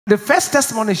the first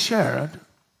testimony shared,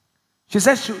 she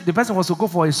said the person was to go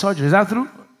for a surgery. Is that true?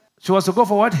 She was to go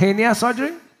for what? Hernia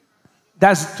surgery?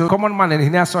 That's to a common man in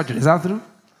hernia surgery. Is that true?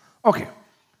 Okay.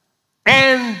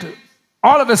 And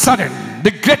all of a sudden,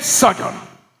 the great surgeon,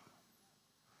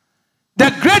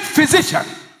 the great physician,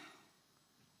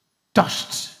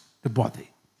 touched the body.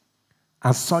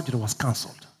 And surgery was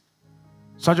cancelled.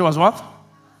 Surgery was what?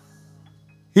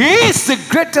 He is the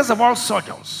greatest of all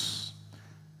surgeons.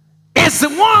 It's the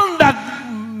one that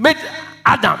made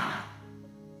Adam.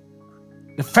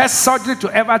 The first surgery to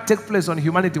ever take place on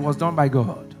humanity was done by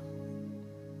God.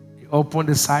 He opened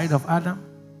the side of Adam,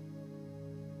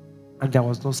 and there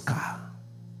was no scar.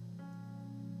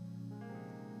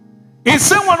 It's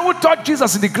someone who touched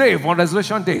Jesus in the grave on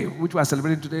Resurrection Day, which we are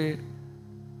celebrating today,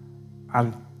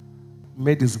 and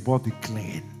made his body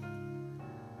clean.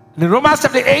 In Romans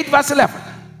chapter 8, verse 11,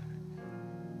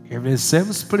 if the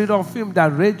same spirit of him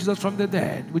that raised Jesus from the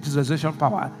dead, which is resurrection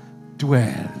power,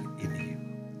 dwell in you.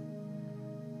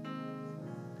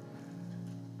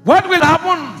 What will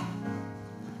happen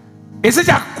is it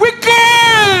shall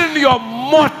quicken your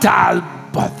mortal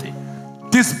body.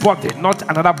 This body, not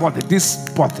another body, this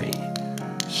body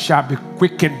shall be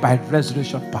quickened by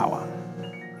resurrection power.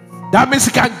 That means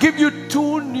it can give you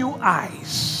 2 new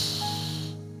eyes.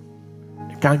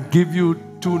 It can give you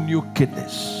 2 new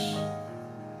kidneys.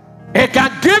 It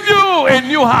can give you a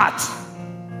new heart.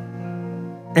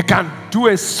 It can do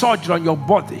a surgery on your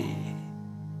body.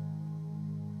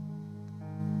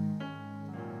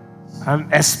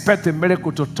 And expect a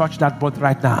miracle to touch that body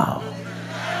right now.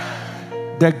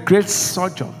 The great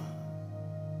surgeon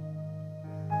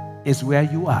is where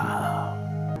you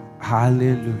are.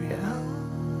 Hallelujah.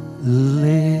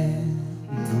 Hallelujah.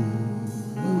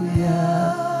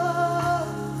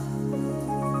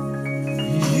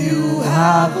 You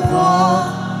have won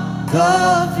the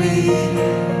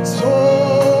victory.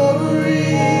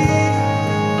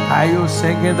 Are you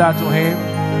singing that to him?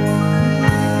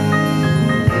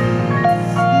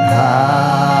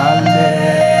 Hallelujah.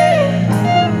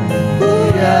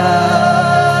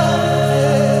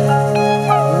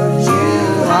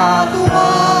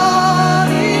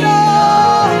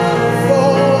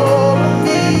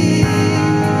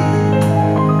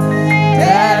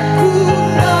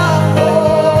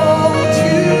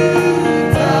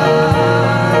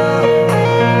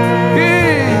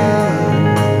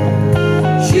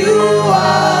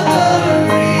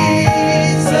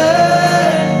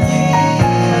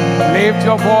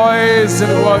 Your voice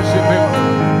and worship him.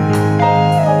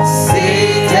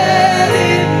 Seated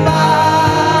in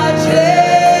majesty.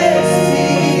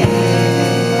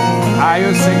 Are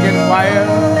you singing choir?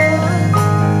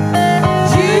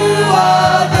 You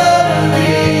are the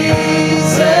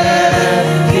risen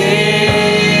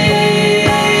King.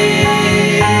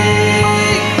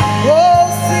 Oh,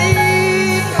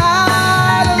 sing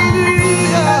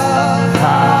hallelujah.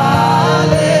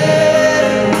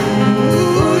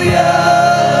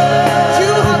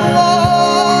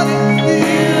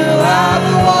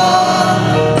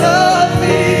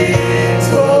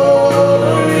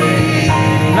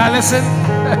 Listen,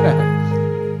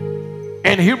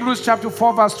 in Hebrews chapter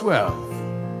 4 verse 12,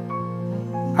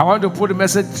 I want to put the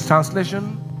message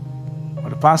translation of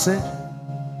the passage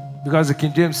because the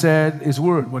King James said his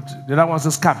word, but the other one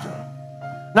says scripture.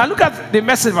 Now look at the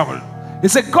message Bible. It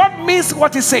says God means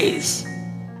what he says.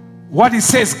 What he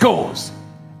says goes.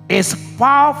 His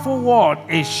powerful word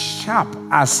is sharp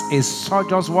as a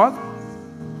surgeon's word.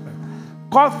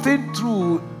 God thinks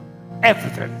through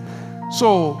everything.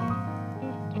 So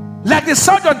like the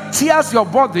surgeon tears your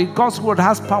body, God's word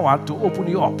has power to open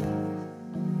you up.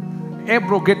 And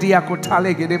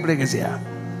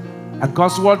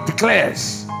God's word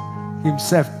declares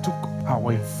himself took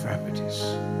our infirmities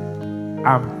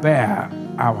and bare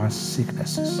our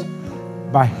sicknesses.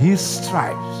 By his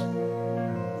stripes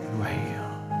you are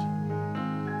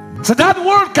healed. So that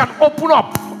word can open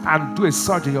up and do a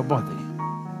surgery in your body.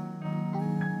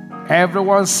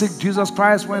 Everyone sick, Jesus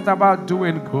Christ went about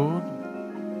doing good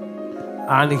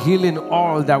and healing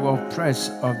all that were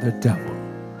oppressed of the devil,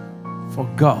 for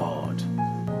God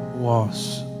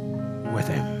was with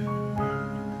him.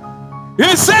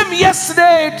 He's the same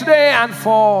yesterday, today, and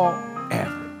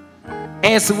forever.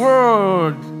 His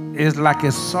word is like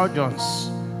a surgeon's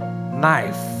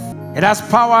knife. It has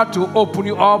power to open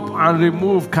you up and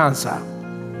remove cancer.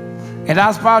 It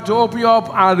has power to open you up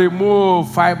and remove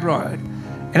fibroid.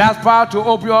 It has power to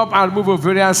open you up and remove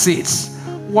ovarian cysts.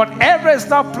 Whatever is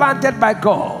not planted by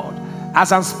God,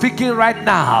 as I'm speaking right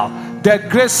now, the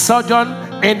great surgeon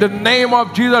in the name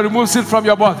of Jesus removes it from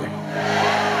your body.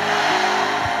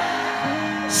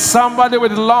 Somebody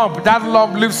with a lump, that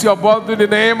lump lifts your body in the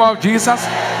name of Jesus.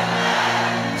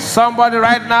 Somebody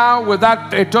right now with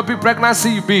that ectopic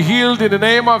pregnancy, you be healed in the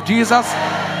name of Jesus.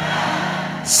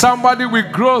 Somebody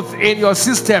with growth in your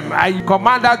system, I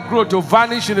command that growth to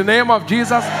vanish in the name of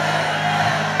Jesus.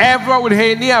 Everyone with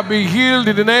hernia be healed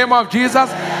in the name of Jesus.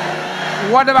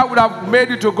 Whatever would have made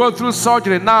you to go through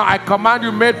surgery, now I command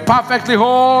you made perfectly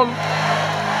whole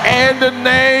in the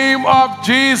name of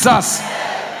Jesus.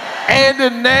 In the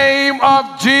name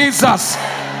of Jesus.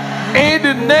 In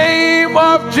the name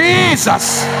of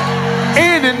Jesus.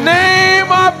 In the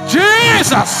name of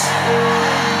Jesus.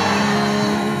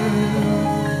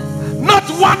 Not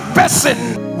one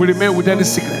person will remain with any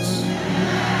sickness.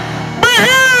 Be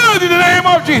healed in the name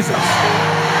of Jesus.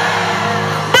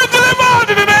 Be delivered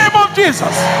in the name of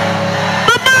Jesus.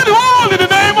 Be made whole in the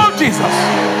name of Jesus.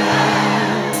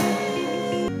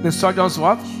 The surgeons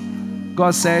what?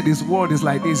 God said his word is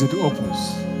like this, it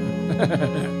opens.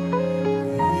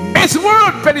 His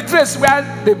word penetrates where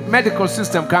the medical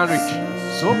system can't reach.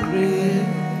 So great.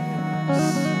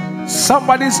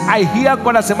 I hear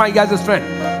God as a man hears his friend.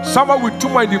 Somebody with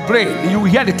tumor in the brain, you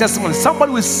hear the testimony.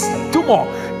 Somebody with tumor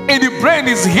in the brain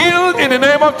is healed in the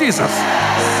name of Jesus.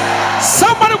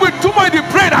 Somebody with tumor in the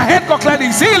brain, I heard God clearly,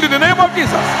 is healed in the name of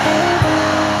Jesus.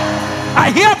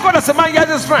 I hear God as a man hears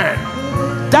his friend.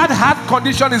 That heart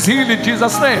condition is healed in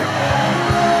Jesus' name.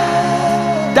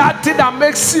 That thing that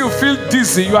makes you feel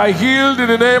dizzy, you are healed in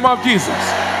the name of Jesus.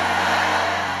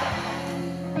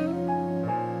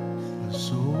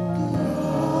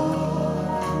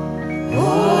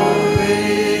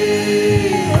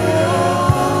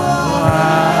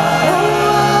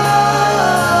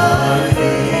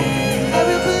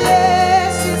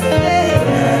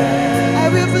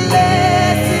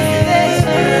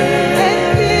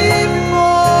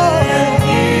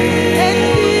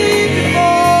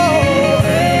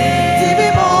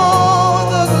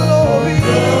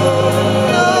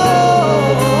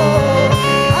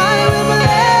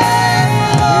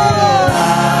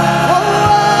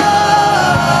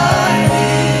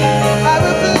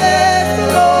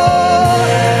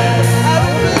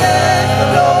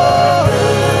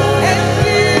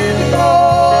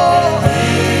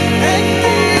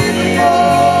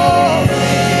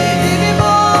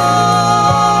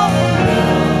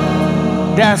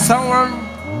 There's someone,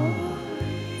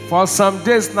 for some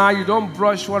days now, you don't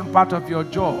brush one part of your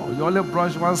jaw. You only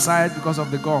brush one side because of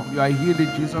the gum. You are healed in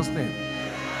Jesus' name.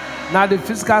 Now the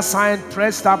physical sign,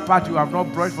 press that part you have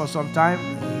not brushed for some time.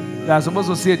 You are supposed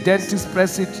to see a dentist,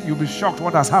 press it. You'll be shocked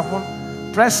what has happened.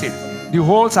 Press it. The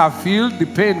holes are filled, the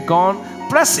pain gone.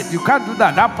 Press it. You can't do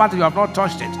that. That part you have not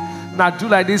touched it. Now do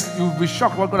like this, you'll be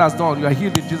shocked what God has done. You are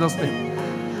healed in Jesus' name.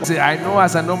 Say, I know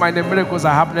as I know my name, miracles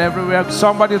are happening everywhere.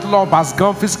 Somebody's lump has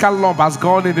gone, physical lump has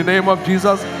gone in the name of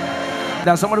Jesus.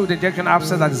 There's somebody with injection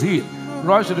abscess that is healed.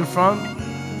 Rush to the front.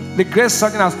 The great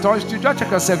surgeon has touched you. Just check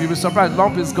yourself. You'll be surprised.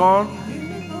 Lump is gone.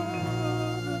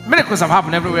 Miracles have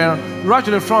happened everywhere. Rush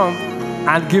to the front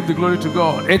and give the glory to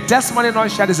God. A testimony not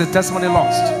shared is a testimony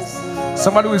lost.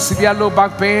 Somebody with severe low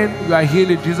back pain, you are healed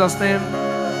in Jesus' name.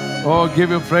 Oh, give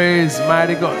you praise,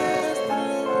 mighty God.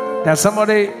 There's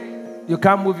somebody, you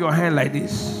can't move your hand like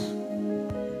this.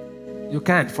 You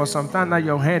can't. For some time now,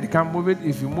 your hand, you can't move it.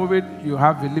 If you move it, you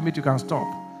have a limit, you can stop.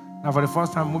 Now, for the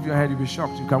first time, move your hand, you'll be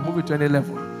shocked. You can move it to any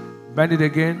level. Bend it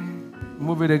again,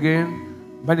 move it again,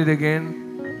 bend it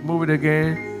again, move it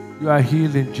again. You are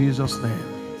healed in Jesus' name.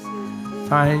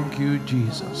 Thank you,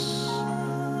 Jesus.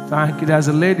 Thank you. There's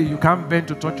a lady, you can't bend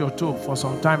to touch your toe for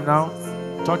some time now.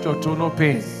 Touch your toe, no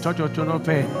pain. Touch your toe, no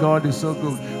pain. God is so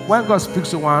good. When God speaks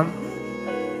to one,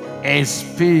 He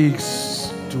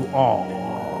speaks to all.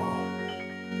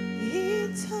 He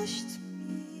touched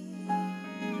me.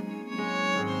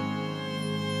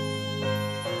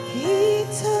 He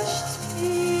touched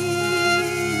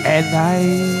me. And I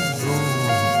know.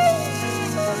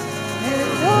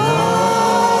 And oh,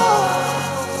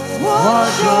 what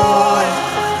joy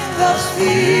does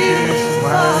fill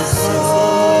my soul.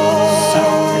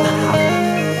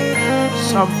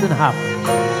 Something happened.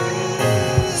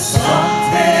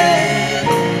 Something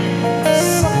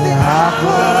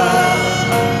happened.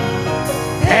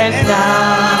 And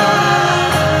now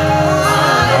I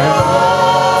know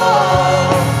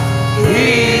He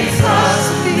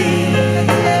touched me.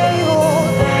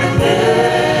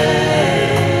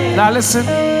 Now listen.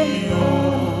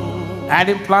 I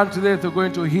didn't plan today to go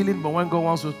into healing, but when God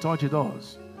wants to touch, He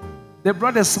does. They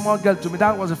brought a small girl to me.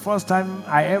 That was the first time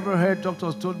I ever heard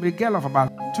doctors told me, a girl of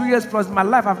about 2 years plus in my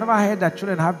life, I've never heard that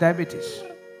children have diabetes.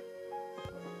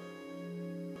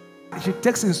 She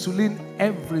takes insulin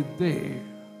every day,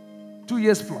 2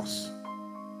 years plus.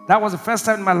 That was the first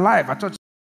time in my life I thought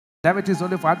diabetes is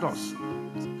only for adults.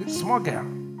 It's a small girl.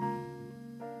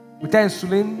 With her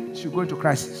insulin, she go into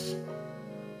crisis.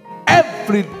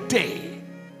 Every day,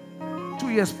 2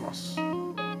 years plus.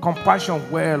 Compassion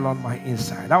well on my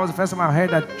inside. That was the first time I heard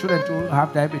that children too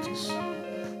have diabetes.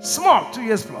 Small, 2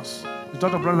 years plus. The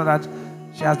doctor brought her that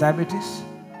she has diabetes.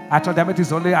 I thought diabetes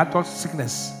is only adult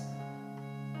sickness.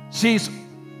 She's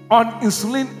on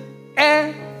insulin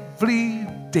every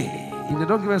day. If they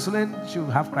don't give her insulin, she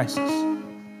will have crisis.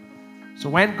 So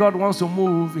when God wants to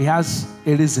move, He has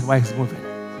a reason why He's moving.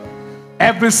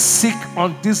 Every sick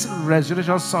on this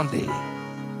Resurrection Sunday,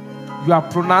 you are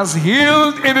pronounced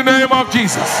healed in the name of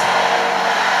Jesus.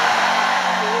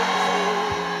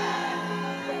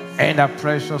 In the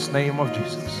precious name of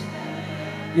Jesus.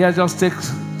 Yes, just take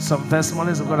some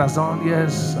testimonies of God has done.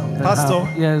 Yes. Pastor.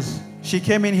 Yes. She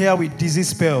came in here with dizzy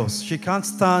spells. She can't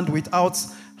stand without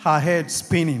her head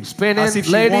spinning. As if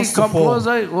she wants to fall.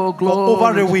 Oh, for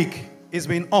over a week, it's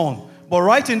been on. But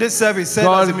right in this service, said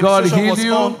as the ministration was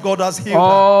on, God has healed her.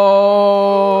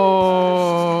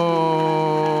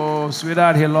 Oh,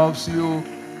 sweetheart, He loves you.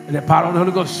 In the power of the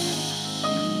Holy Ghost.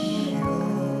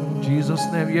 In Jesus'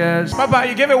 name, yes. Papa,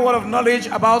 you gave a word of knowledge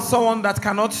about someone that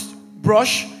cannot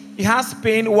brush. He has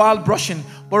pain while brushing.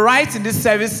 But right in this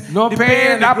service, no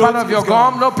pain, that part of your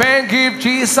gum, no pain. Give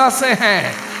Jesus a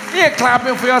hand. You ain't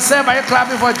clapping for yourself, but you're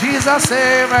clapping for Jesus.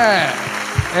 Amen.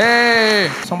 Hey,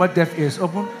 somebody's deaf ears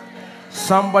open.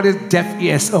 Somebody's deaf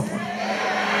ears open.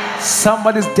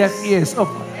 Somebody's deaf ears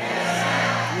open.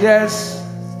 Yes.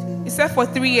 He said for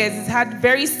 3 years he's had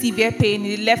very severe pain in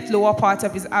the left lower part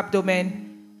of his abdomen.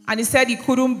 And he said he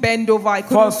couldn't bend over, he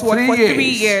couldn't squat for 3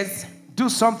 years. Do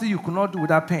something you could not do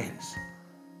without pains.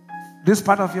 This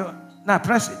part of your... Now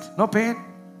press it. No pain.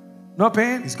 No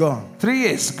pain. It's gone. 3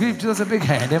 years. Give Jesus a big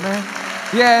hand. Amen.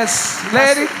 Yes.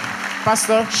 Lady.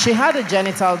 Pastor, she had a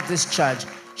genital discharge.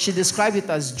 She described it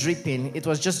as dripping. It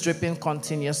was just dripping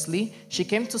continuously. She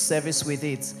came to service with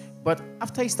it. But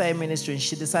after he started ministering,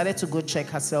 she decided to go check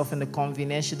herself in the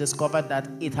convenience. She discovered that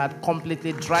it had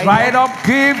completely dried up.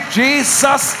 Give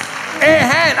Jesus a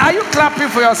hand. Are you clapping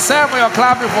for yourself or you're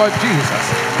clapping for Jesus?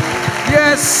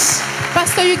 Yes.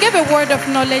 Pastor, you gave a word of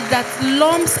knowledge that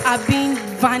lumps are being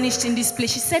vanished in this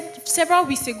place. She said several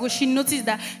weeks ago she noticed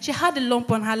that she had a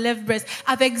lump on her left breast.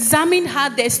 I've examined her.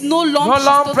 There's no lump. No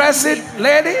lump. Press it,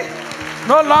 lady.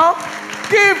 No lump.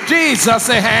 Give Jesus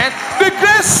a hand. The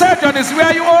great surgeon is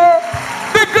where you are.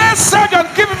 The great surgeon,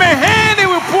 give him a hand. He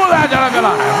will pull that out of your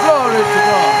life. Glory to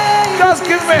God. Just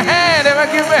give him a hand.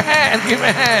 Give him a hand. Give him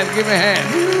a hand. Give him a hand.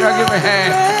 Give him a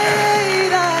hand.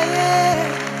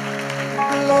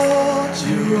 Lord,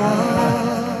 you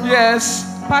are. Yes.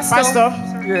 Pastor.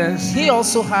 Yes. He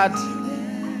also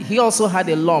had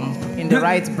a lump in the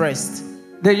right breast.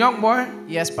 The young boy?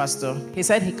 Yes, Pastor. He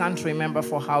said he can't remember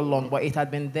for how long, but it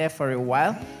had been there for a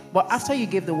while. But after you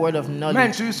gave the word of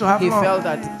knowledge, he felt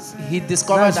that he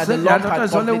discovered that the lump had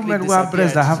completely disappeared. Only women who have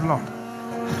breasts that have lump.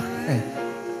 Hey.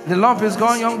 The lump is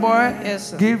gone, young boy. Yes,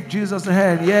 sir. Give Jesus a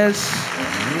hand. Yes.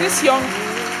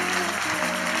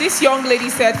 This young lady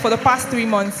said for the past 3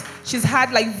 months, she's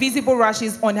had like visible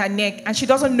rashes on her neck and she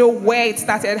doesn't know where it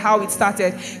started, how it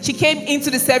started. She came into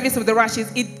the service with the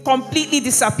rashes. It completely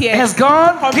disappeared. It's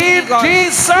gone. Give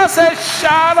Jesus a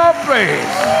shout of praise.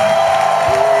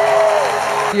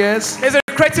 Yes. There's a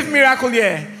creative miracle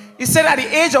here. He said at the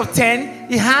age of 10,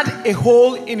 he had a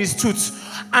hole in his tooth.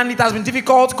 And it has been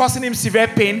difficult, causing him severe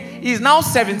pain. He is now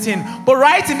 17. But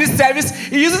right in this service,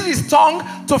 he uses his tongue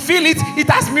to feel it. It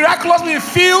has miraculously been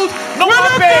filled. No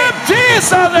more pain.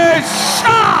 Jesus a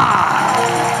shout.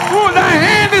 Oh, the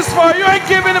hand is for you. And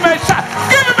give him a shout.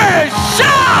 Give him a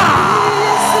shout.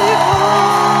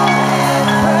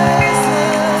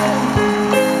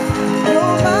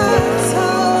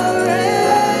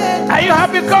 Are you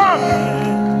happy, God?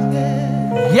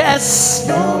 Yes.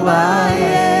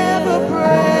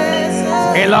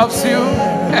 He loves you.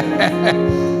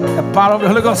 The power of the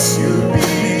Holy Ghost.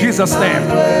 In Jesus' name.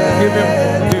 Give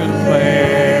him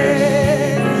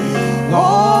praise.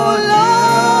 Oh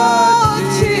Lord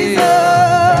Jesus.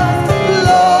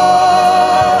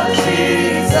 Lord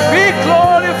Jesus. Be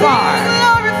glorified.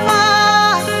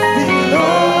 Be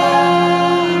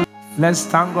glorified. Let's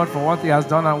thank God for what He has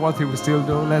done and what He will still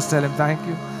do. Let's tell Him thank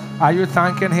you. Are you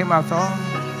thanking Him at all?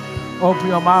 Open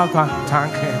your mouth and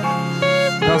thank Him.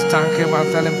 Just thank Him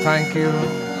and tell Him thank you.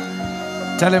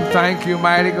 Tell Him thank you,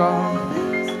 mighty God.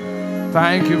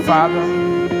 Thank you, Father.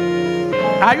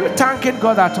 Are you thanking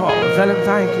God at all? Tell Him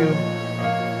thank you.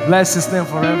 Bless His name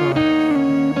forever.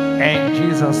 In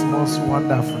Jesus' most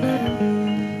wonderful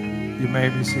name. You may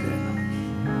be seated.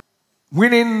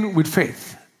 Winning with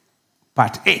faith.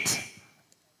 Part 8.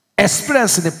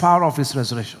 Experiencing the power of his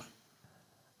resurrection.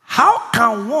 How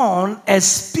can one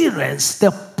experience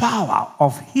the power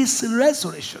of his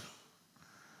resurrection?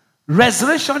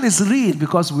 Resurrection is real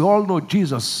because we all know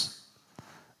Jesus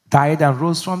died and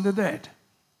rose from the dead.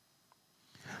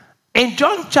 In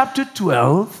John chapter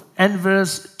 12 and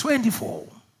verse 24,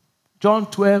 John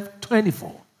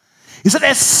 12:24, he said,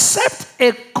 except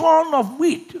a corn of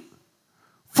wheat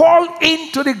fall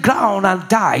into the ground and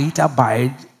die, it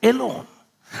abides alone.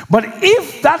 But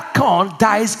if that corn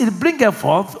dies, it bringeth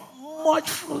forth much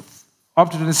fruit.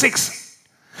 Up to 26.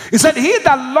 He said, he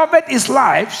that loveth his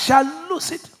life shall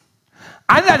lose it.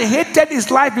 And that hated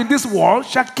his life in this world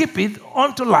shall keep it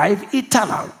unto life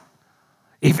eternal.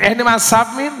 If any man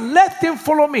serve me, let him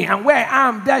follow me. And where I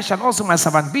am, there shall also my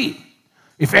servant be.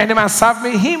 If any man serve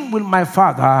me, him will my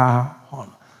Father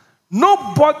honor.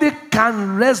 Nobody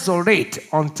can resurrect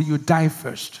until you die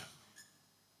first.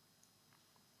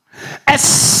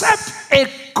 Except a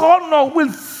corner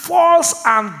will fall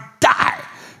and die.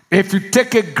 If you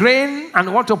take a grain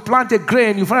and want to plant a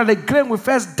grain, you find that the grain will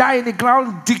first die in the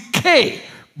ground, decay,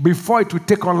 before it will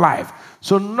take on life.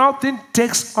 So nothing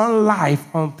takes on life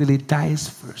until it dies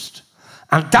first.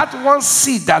 And that one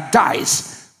seed that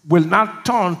dies will not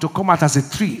turn to come out as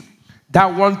a tree.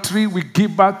 That one tree will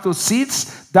give birth to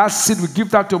seeds. That seed will give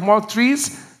birth to more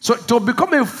trees. So to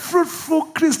become a fruitful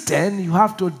Christian, you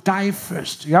have to die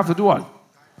first. You have to do what?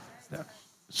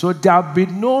 So there will be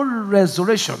no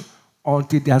resurrection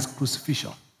until there's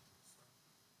crucifixion.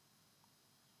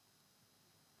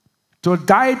 To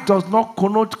die does not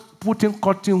connote putting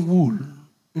cotton wool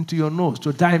into your nose.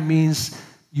 To die means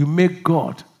you make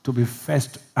God to be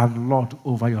first and Lord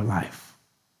over your life.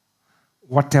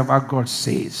 Whatever God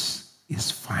says is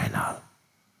final.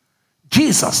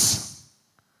 Jesus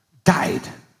died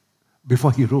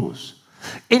before he rose.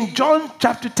 In John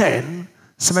chapter 10,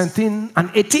 17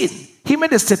 and 18, he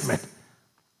made a statement.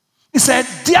 He said,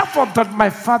 therefore that my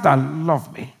Father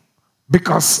loved me,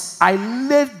 because I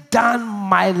laid down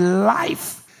my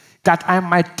life that I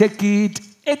might take it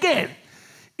again.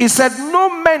 He said,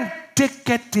 no man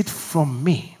taketh it from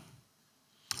me.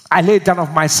 I lay it down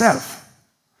of myself.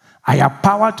 I have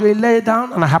power to lay it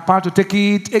down, and I have power to take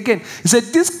it again. He said,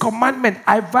 this commandment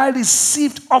I have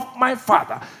received of my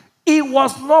Father. He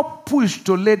was not pushed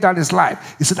to lay down his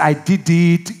life. He said, I did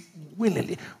it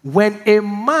willingly. When a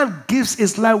man gives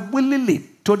his life willingly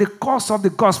to the cause of the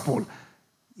gospel,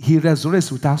 he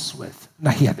resurrects without sweat.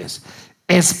 Now hear this.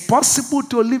 It's possible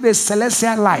to live a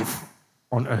celestial life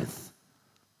on earth.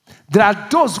 There are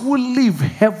those who live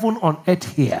heaven on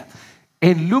earth here.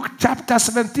 In Luke chapter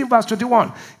 17 verse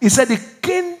 21, he said, the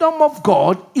kingdom of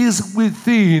God is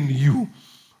within you.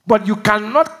 But you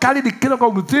cannot carry the kingdom of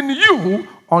God within you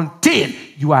until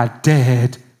you are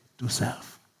dead to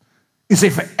self. He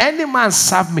said, if any man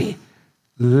serve me,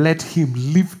 let him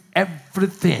leave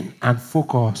everything and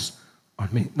focus on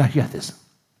me. Now hear this.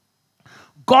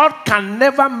 God can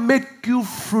never make you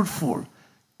fruitful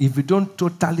if you don't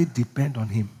totally depend on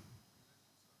him.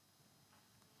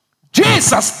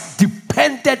 Jesus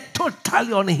depended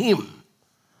totally on him.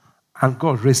 And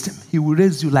God raised him. He will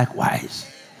raise you likewise.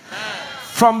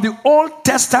 From the Old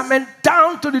Testament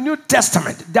down to the New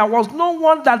Testament, there was no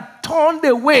one that turned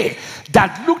away,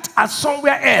 that looked at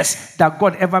somewhere else, that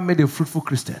God ever made a fruitful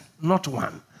Christian. Not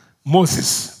one.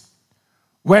 Moses.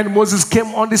 When Moses came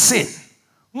on the scene,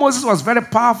 Moses was very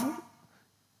powerful.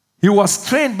 He was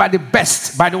trained by the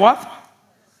best. By the what?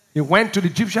 He went to the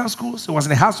Egyptian schools. He was in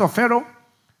the house of Pharaoh.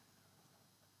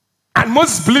 And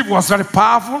Moses believed he was very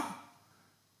powerful.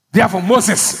 Therefore,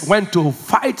 Moses went to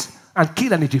fight and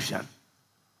kill an Egyptian.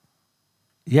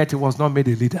 Yet he was not made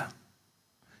a leader.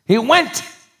 He went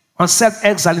on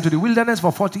self-exile into the wilderness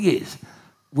for 40 years,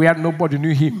 where nobody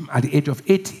knew him at the age of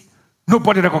 80.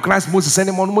 Nobody recognized Moses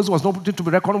anymore. Moses was nobody to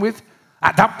be reckoned with.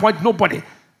 At that point, nobody.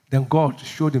 Then God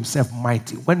showed himself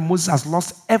mighty. When Moses has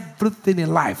lost everything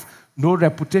in life, no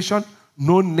reputation,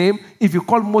 no name. If you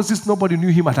call Moses, nobody knew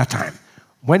him at that time.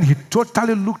 When he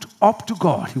totally looked up to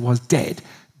God, he was dead.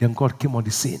 Then God came on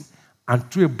the scene and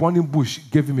through a burning bush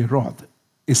gave him a rod,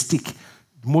 a stick.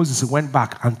 Moses went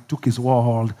back and took his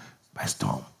world by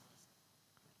storm.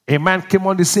 A man came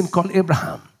on the scene called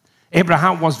Abraham.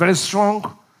 Abraham was very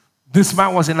strong. This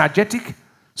man was energetic,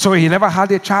 so he never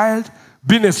had a child.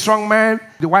 Being a strong man,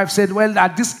 the wife said, well,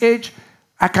 at this age,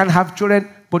 I can't have children,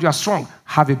 but you're strong.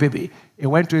 Have a baby. He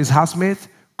went to his housemate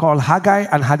called Haggai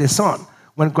and had a son,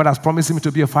 when God has promised him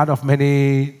to be a father of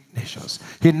many nations.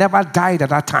 He never died at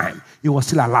that time. He was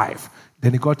still alive.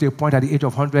 Then he got to a point at the age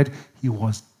of 100, he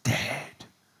was dead.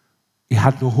 He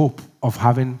had no hope of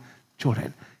having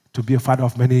children. to be a father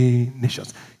of many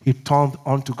nations. He turned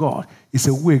unto God. He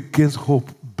said, who against hope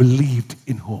believed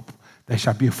in hope. There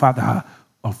shall be a father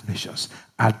of nations.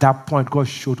 At that point, God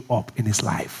showed up in his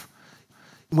life.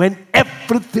 When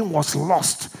everything was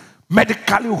lost,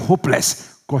 medically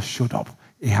hopeless, God showed up.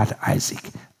 He had Isaac,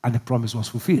 and the promise was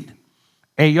fulfilled.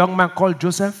 A young man called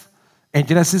Joseph, in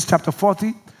Genesis chapter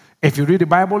 40, if you read the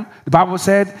Bible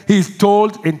said he's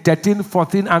told in 13,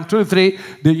 14, and 23,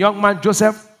 the young man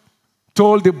Joseph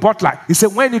told the butler, he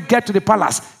said, when you get to the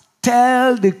palace,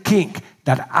 tell the king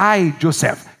that I,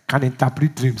 Joseph, can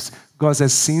interpret dreams. God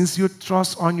says, since you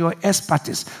trust on your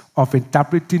expertise of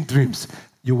interpreting dreams,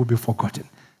 you will be forgotten.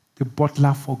 The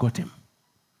butler forgot him.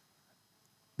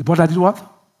 The butler did what?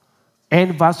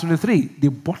 In verse 23, the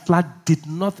butler did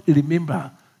not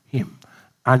remember him.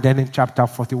 And then in chapter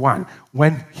 41,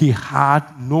 when he had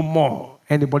no more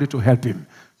anybody to help him,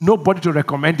 nobody to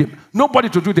recommend him, nobody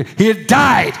to do it, he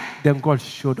died. Then God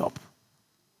showed up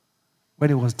when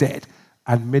he was dead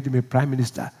and made him a prime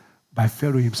minister by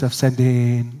Pharaoh himself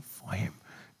sending for him.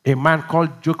 A man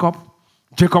called Jacob.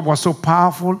 Jacob was so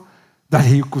powerful that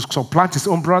he could supplant his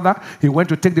own brother. He went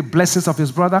to take the blessings of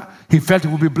his brother. He felt he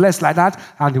would be blessed like that,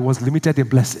 and he was limited in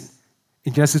blessing.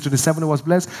 In Genesis 27, he was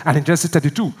blessed, and in Genesis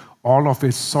 32, all of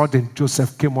a sudden,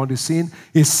 Joseph came on the scene.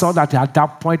 He saw that at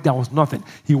that point, there was nothing.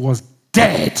 He was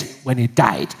dead when he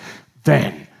died.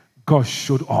 Then God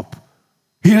showed up.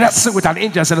 He wrestled with an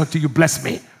angel and said, until you bless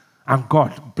me. And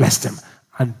God blessed him.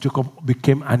 And Jacob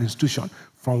became an institution.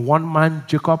 From one man,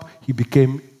 Jacob, he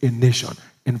became a nation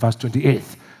in verse 28.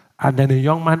 And then a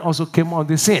young man also came on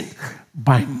the scene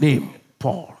by name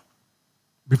Paul.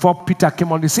 Before Peter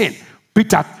came on the scene,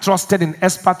 Peter trusted in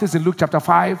expertise in Luke chapter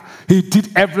 5. He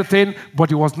did everything, but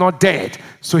he was not dead,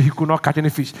 so he could not catch any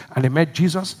fish. And he met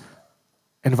Jesus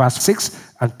in verse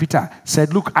 6, and Peter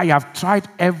said, look, I have tried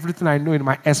everything I know in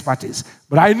my expertise,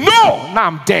 but I know now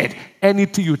I'm dead.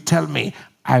 Anything you tell me,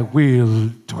 I will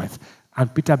do it.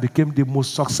 And Peter became the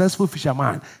most successful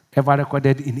fisherman ever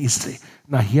recorded in history.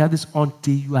 Now hear this,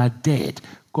 until you are dead,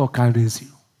 God can raise you.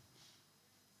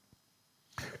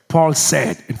 Paul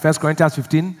said in 1 Corinthians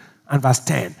 15 and verse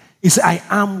 10, he said, I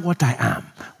am what I am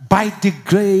by the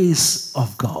grace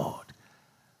of God.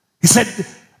 He said,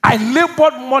 I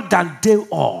labored more than they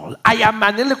all. I am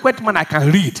an eloquent man, I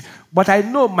can read, but I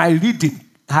know my reading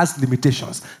has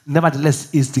limitations. Nevertheless,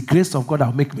 it's the grace of God that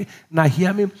will make me. Now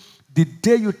hear me. The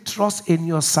day you trust in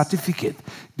your certificate,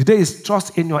 the day you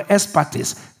trust in your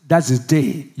expertise, that's the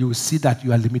day you will see that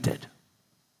you are limited.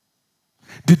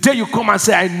 The day you come and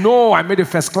say, I know I made a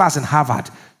first class in Harvard,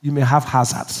 you may have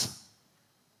hazards.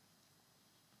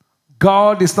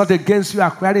 God is not against you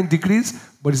acquiring degrees,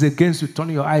 but is against you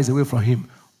turning your eyes away from him.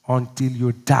 Until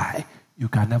you die, you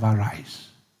can never rise.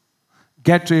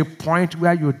 Get to a point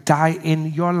where you die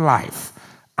in your life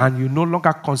and you no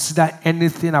longer consider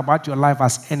anything about your life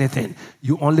as anything.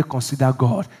 You only consider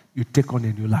God. You take on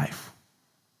a new life.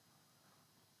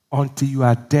 Until you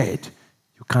are dead,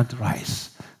 you can't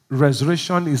rise.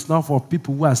 Resurrection is not for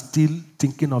people who are still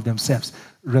thinking of themselves.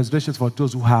 Resurrection is for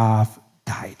those who have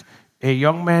died.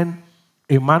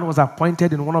 A man was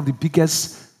appointed in one of the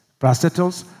biggest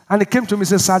parastatals, and he came to me and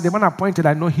said, sir, the man appointed,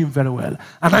 I know him very well.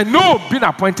 And I know being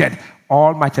appointed,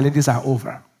 all my challenges are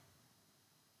over.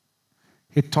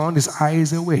 He turned his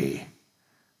eyes away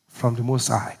from the Most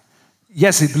High.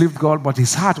 Yes, he believed God, but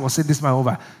his heart was saying, this man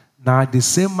over. Now, the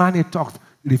same man he talked,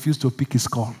 he refused to pick his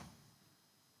call.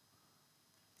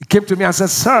 He came to me and said,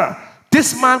 sir,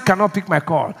 this man cannot pick my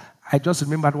call. I just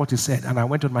remembered what he said, and I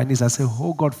went on my knees and said,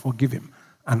 oh, God, forgive him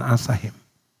and answer him.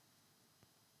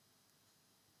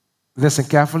 Listen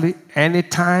carefully.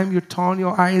 Anytime you turn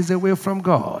your eyes away from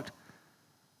God,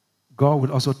 God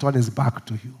will also turn his back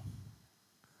to you.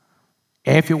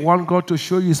 If you want God to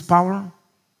show you his power,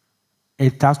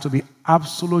 it has to be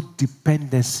absolute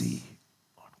dependency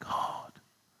on God.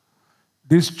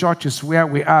 This church is where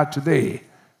we are today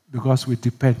because we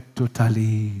depend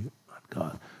totally on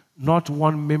God. Not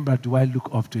one member do I look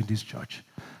up to in this church.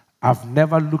 I've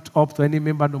never looked up to any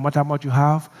member, no matter how much you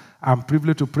have. I'm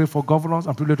privileged to pray for governors.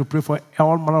 I'm privileged to pray for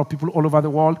all manner of people all over the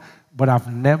world. But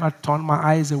I've never turned my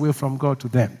eyes away from God to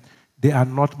them. They are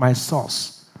not my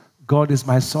source. God is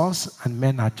my source, and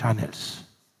men are channels.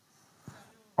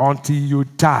 Until you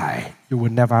die, you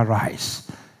will never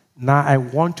rise. Now, I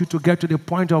want you to get to the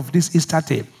point of this Easter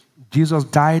day. Jesus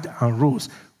died and rose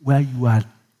where you are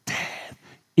dead.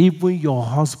 Even your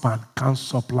husband can't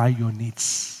supply your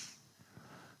needs.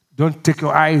 Don't take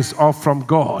your eyes off from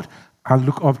God and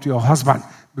look up to your husband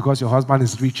because your husband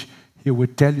is rich. He will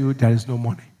tell you there is no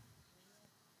money.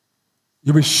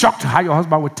 You'll be shocked how your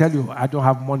husband will tell you, I don't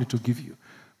have money to give you.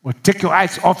 But take your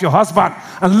eyes off your husband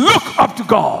and look up to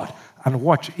God and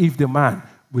watch if the man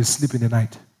will sleep in the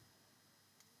night.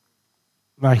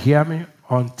 Now hear me,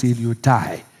 until you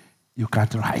die, you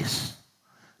can't rise.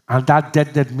 And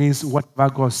that means whatever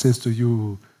God says to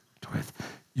you, do it.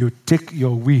 You take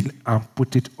your will and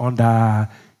put it under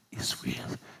his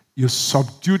will. You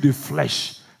subdue the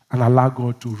flesh and allow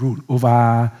God to rule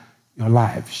over your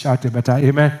life. Shout a better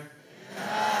amen.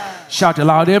 Amen. Shout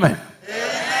aloud amen.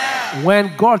 Amen.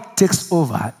 When God takes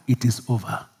over, it is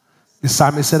over. The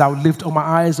psalmist said, I will lift up my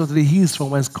eyes unto the hills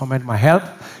from whence cometh my help.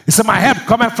 He said, my help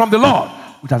cometh from the Lord,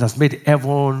 which has made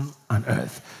heaven and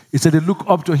earth. He said, they looked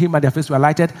up to him and their faces were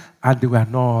lighted and they were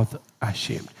not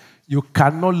ashamed. You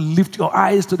cannot lift your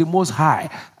eyes to the Most High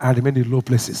and remain in low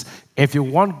places. If you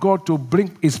want God to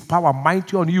bring his power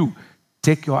mighty on you,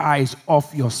 take your eyes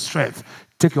off your strength.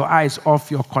 Take your eyes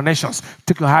off your connections.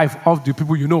 Take your eyes off the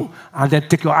people you know. And then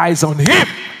take your eyes on him.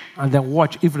 And then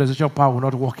watch if resurrection power will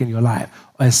not work in your life.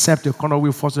 Or except the corner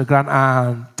will fall to the ground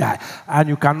and die. And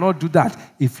you cannot do that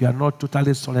if you are not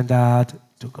totally surrendered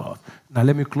to God. Now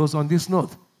let me close on this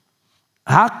note.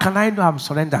 How can I know I'm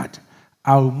surrendered?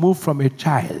 I will move from a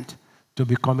child to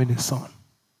becoming a son.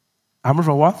 I move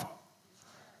from what?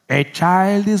 A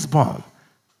child is born,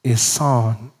 a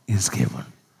son is given.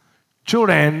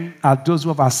 Children are those who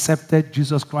have accepted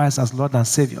Jesus Christ as Lord and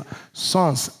Savior.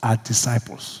 Sons are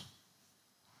disciples.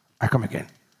 I come again.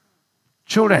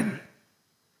 Children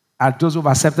are those who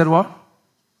have accepted what?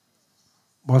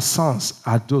 But sons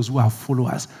are those who are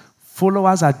followers.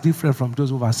 Followers are different from those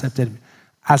who have accepted me.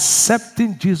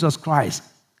 Accepting Jesus Christ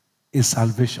is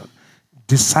salvation.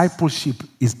 Discipleship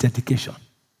is dedication.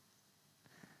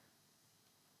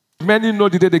 Many know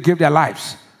the day they gave their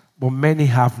lives, but many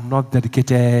have not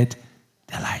dedicated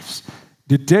their lives.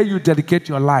 The day you dedicate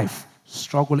your life,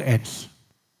 struggle ends.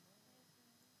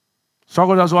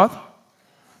 Struggle does what?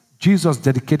 Jesus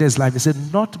dedicated his life. He said,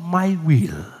 not my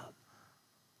will,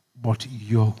 but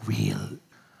your will.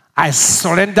 I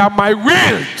surrender my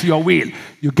will to your will.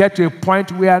 You get to a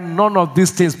point where none of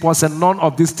these things, Paul said, none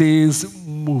of these things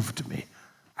moved me.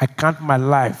 I count my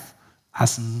life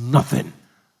as nothing.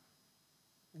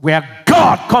 Where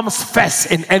God comes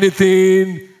first in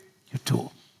anything you do,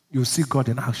 you see God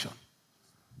in action.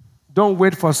 Don't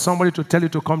wait for somebody to tell you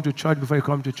to come to church before you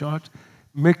come to church.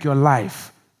 Make your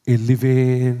life a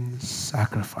living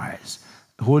sacrifice,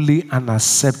 holy and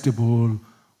acceptable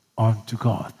unto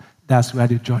God. That's where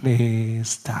the journey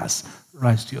starts.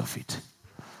 Rise to your feet.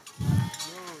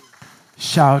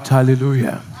 Shout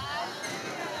hallelujah.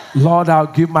 Lord, I'll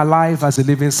give my life as a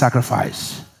living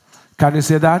sacrifice. Can you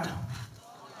say that?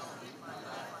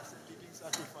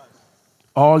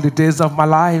 All the days of my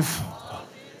life,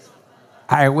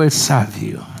 I will serve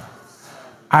you.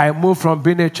 I move from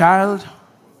being a child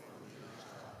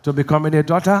to becoming a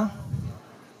daughter.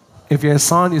 If you're a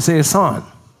son, you say a son.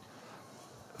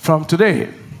 From today,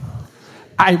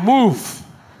 I move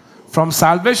from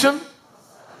salvation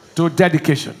to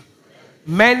dedication.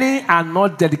 Many are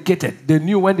not dedicated. They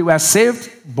knew when they were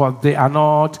saved, but they are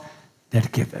not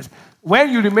dedicated.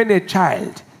 When you remain a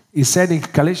child, he said in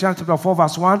Galatians chapter 4,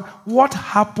 verse 1, what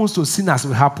happens to sinners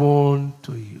will happen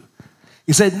to you.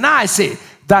 He said, now I say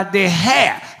that the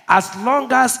heir, as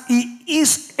long as he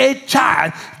is a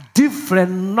child,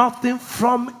 different nothing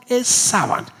from a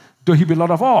servant, though he be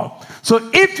Lord of all.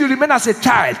 So if you remain as a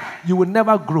child, you will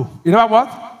never grow. You know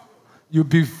what? You'll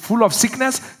be full of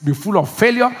sickness, be full of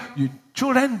failure.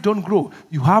 Children don't grow.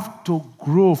 You have to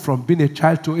grow from being a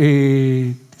child to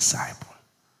a disciple.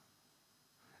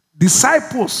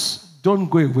 Disciples don't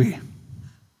go away.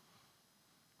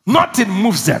 Nothing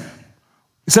moves them.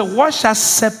 He said, what shall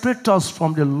separate us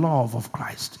from the love of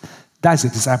Christ? That's a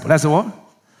disciple. That's the one.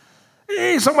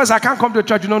 Hey, someone says, I can't come to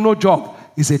church, no job.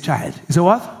 He's a child. He said,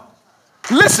 what?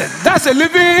 Listen, that's a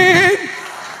living.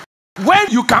 When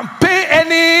you can pay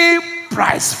any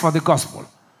price for the gospel,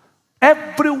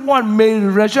 everyone may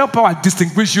resurrection power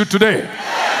distinguish you today.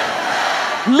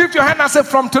 Lift your hand and say,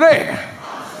 from today,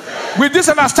 with this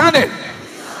understanding,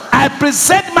 I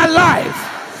present my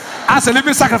life as a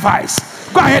living sacrifice.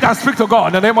 Go ahead and speak to God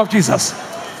in the name of Jesus.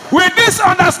 With this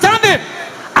understanding,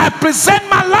 I present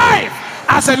my life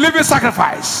as a living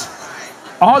sacrifice.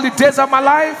 All the days of my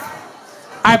life,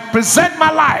 I present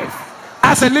my life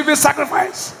as a living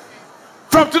sacrifice.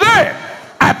 From today,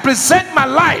 I present my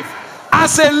life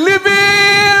as a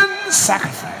living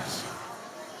sacrifice.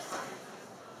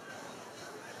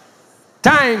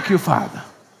 Thank you, Father.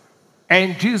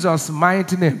 In Jesus'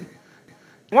 mighty name.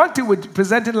 One thing with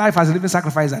presenting life as a living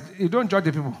sacrifice, that you don't judge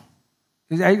the people.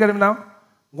 Are you getting it now?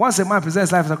 Once a man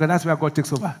presents life as a sacrifice, that's where God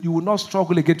takes over. You will not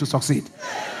struggle again to succeed.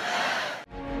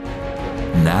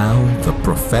 Now the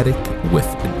prophetic with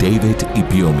David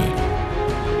Ibiyeomie.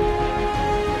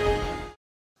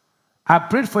 I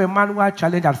prayed for a man who had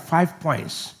challenged at 5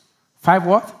 points. 5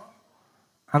 what?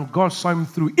 And God saw him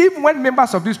through. Even when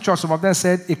members of this church, some of them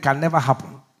said it can never happen.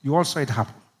 You all saw it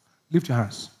happen. Lift your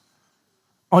hands.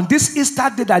 On this Easter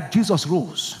day that Jesus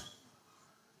rose,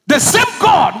 the same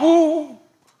God who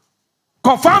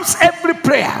confirms every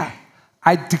prayer,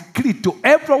 I decree to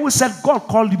everyone who said God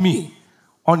called me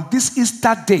on this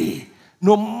Easter day,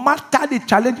 no matter the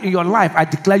challenge in your life, I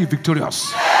declare you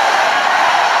victorious.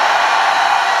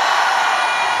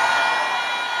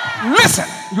 Listen,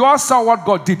 you all saw what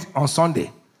God did on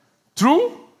Sunday.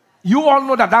 True? You all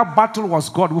know that that battle was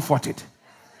God who fought it.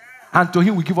 And to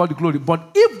him we give all the glory.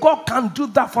 But if God can do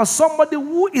that for somebody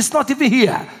who is not even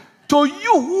here, to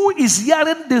you who is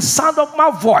hearing the sound of my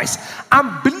voice,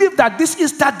 and believe that this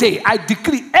Easter day, I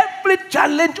decree every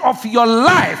challenge of your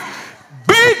life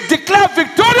be declared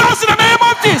victorious in the name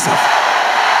of Jesus.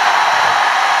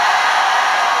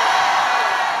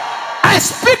 I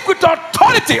speak with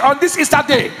authority on this Easter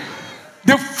day.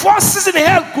 The forces in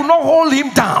hell could not hold him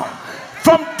down.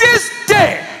 From this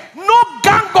day, no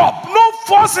gang up, no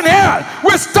force in hell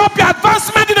will stop your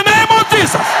advancement in the name of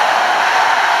Jesus.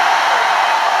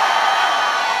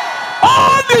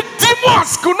 All the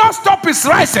demons could not stop his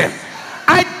rising.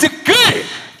 I decree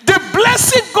the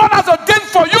blessing God has ordained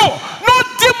for you, no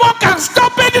demon can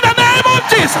stop it in the name of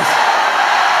Jesus.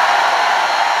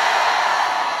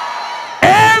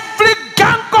 Every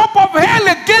gang up of hell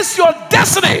against your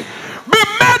destiny be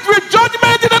met with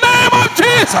judgment in the name of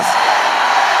Jesus.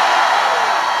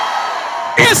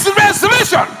 His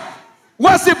resurrection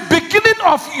was the beginning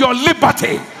of your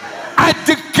liberty. I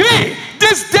decree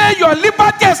this day your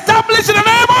liberty established in the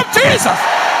name of Jesus.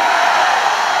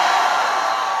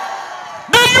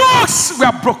 The yokes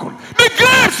were broken. The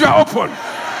graves were open.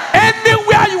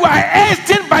 Anywhere you are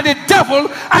held by the devil,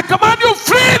 I command you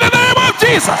free in the name of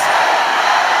Jesus.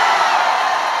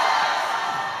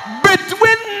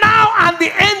 Between now and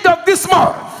the end of this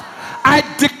month, I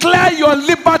declare your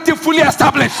liberty fully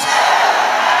established.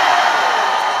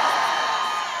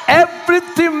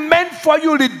 Everything meant for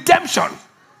you, redemption,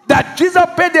 that Jesus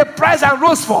paid the price and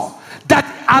rose for, that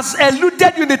has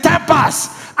eluded you in the time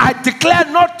past, I declare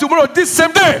not tomorrow, this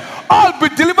same day, all be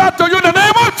delivered to you in the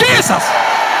name of Jesus.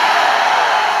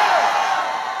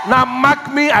 Now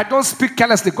mark me, I don't speak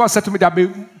carelessly. God said to me, there'll be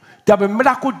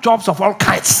miracle jobs of all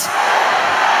kinds.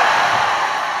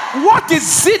 What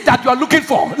is it that you are looking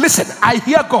for? Listen, I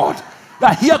hear God.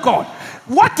 I hear God.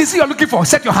 What is it you're looking for?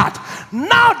 Set your heart.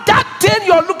 Now that thing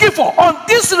you're looking for on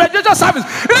this register service,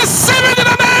 receive it in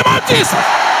the name of Jesus.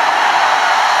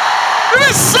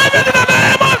 Receive it in the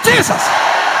name of Jesus.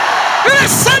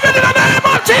 Receive it in the name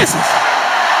of Jesus.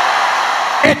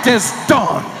 It is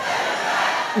done.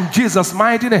 In Jesus'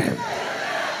 mighty name.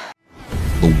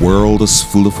 The world is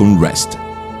full of unrest.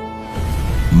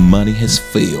 Money has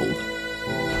failed.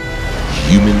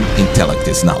 Human intellect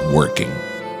is not working.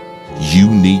 You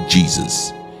need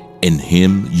Jesus. In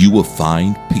him you will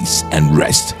find peace and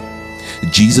rest.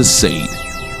 Jesus said,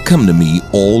 "Come to me,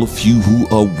 all of you who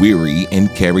are weary and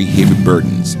carry heavy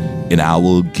burdens, and I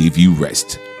will give you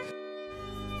rest."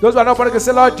 Those who are not born again,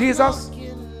 say, Lord Jesus,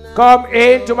 come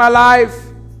into my life.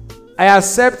 I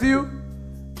accept you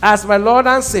as my Lord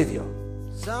and Savior.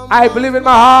 I believe in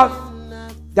my heart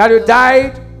that you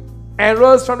died and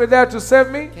rose from the dead to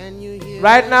save me.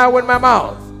 Right now with my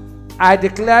mouth, I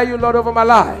declare you Lord over my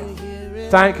life.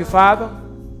 Thank you, Father,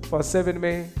 for saving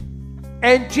me.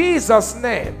 In Jesus'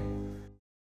 name.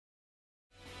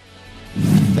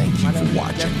 Thank you for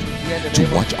watching. To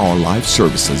watch our live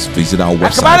services, visit our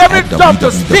website at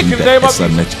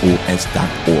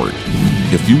www.smhos.org.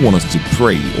 If you want us to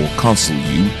pray or counsel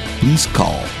you, please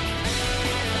call.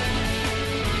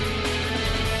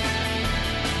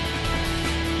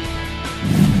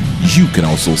 You can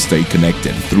also stay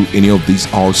connected through any of these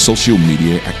our social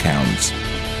media accounts.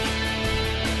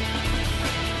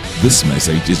 This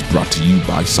message is brought to you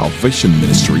by Salvation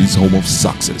Ministries, Home of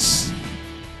Success.